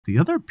The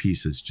other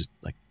piece is just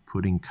like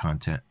putting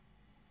content,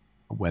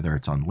 whether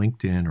it's on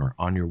LinkedIn or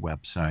on your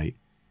website,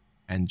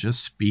 and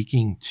just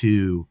speaking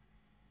to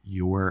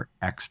your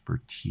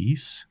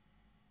expertise.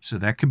 So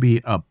that could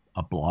be a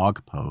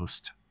blog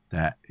post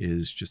that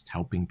is just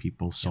helping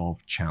people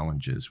solve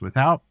challenges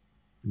without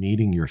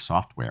needing your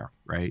software,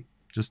 right?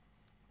 Just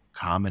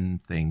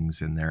common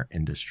things in their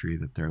industry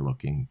that they're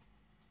looking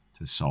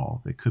to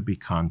solve. It could be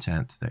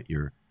content that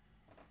you're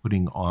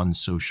putting on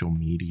social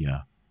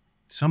media.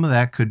 Some of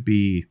that could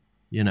be,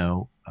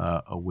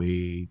 a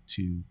way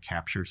to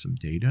capture some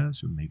data.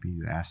 So maybe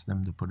you ask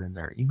them to put in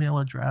their email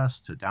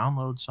address to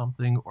download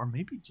something, or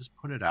maybe just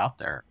put it out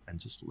there and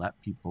just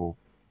let people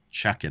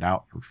check it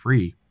out for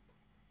free.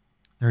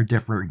 There are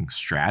differing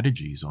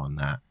strategies on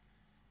that.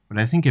 But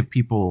I think if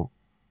people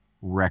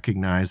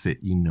recognize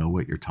that you know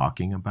what you're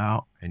talking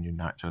about and you're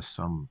not just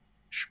some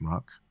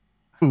schmuck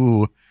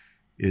who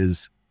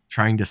is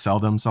trying to sell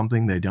them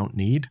something they don't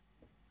need,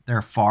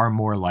 they're far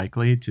more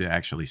likely to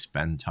actually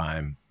spend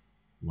time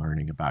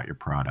learning about your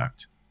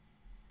product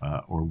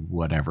or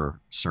whatever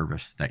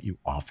service that you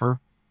offer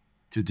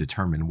to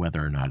determine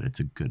whether or not it's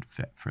a good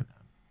fit for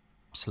them.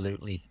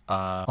 Absolutely.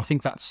 I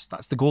think that's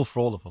the goal for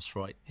all of us,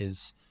 right?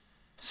 Is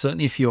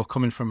certainly if you're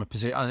coming from a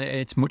position, and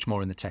it's much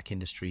more in the tech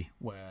industry,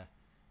 where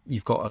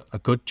you've got a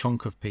good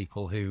chunk of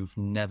people who've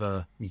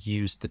never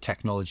used the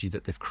technology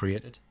that they've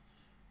created.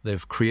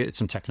 They've created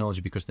some technology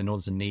because they know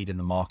there's a need in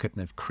the market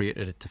and they've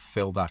created it to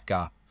fill that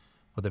gap.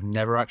 But they've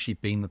never actually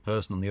been the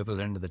person on the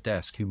other end of the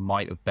desk who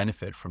might have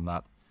benefited from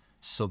that.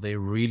 So they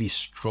really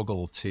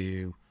struggle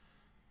to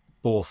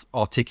both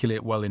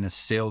articulate well in a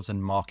sales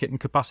and marketing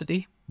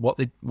capacity what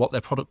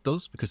their product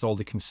does, because all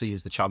they can see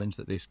is the challenge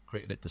that they've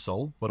created it to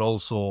solve. But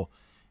also,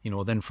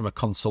 then from a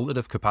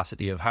consultative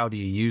capacity of how do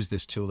you use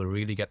this tool to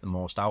really get the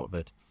most out of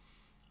it.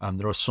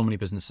 There are so many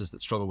businesses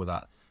that struggle with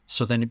that.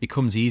 So then it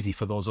becomes easy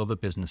for those other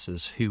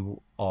businesses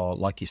who are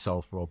like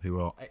yourself, Rob, who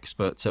are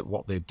experts at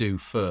what they do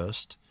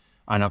first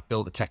and have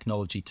built a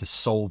technology to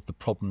solve the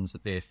problems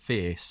that they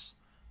face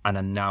and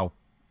are now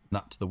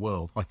that to the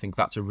world. I think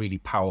that's a really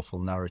powerful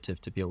narrative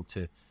to be able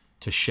to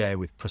share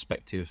with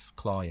prospective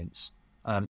clients.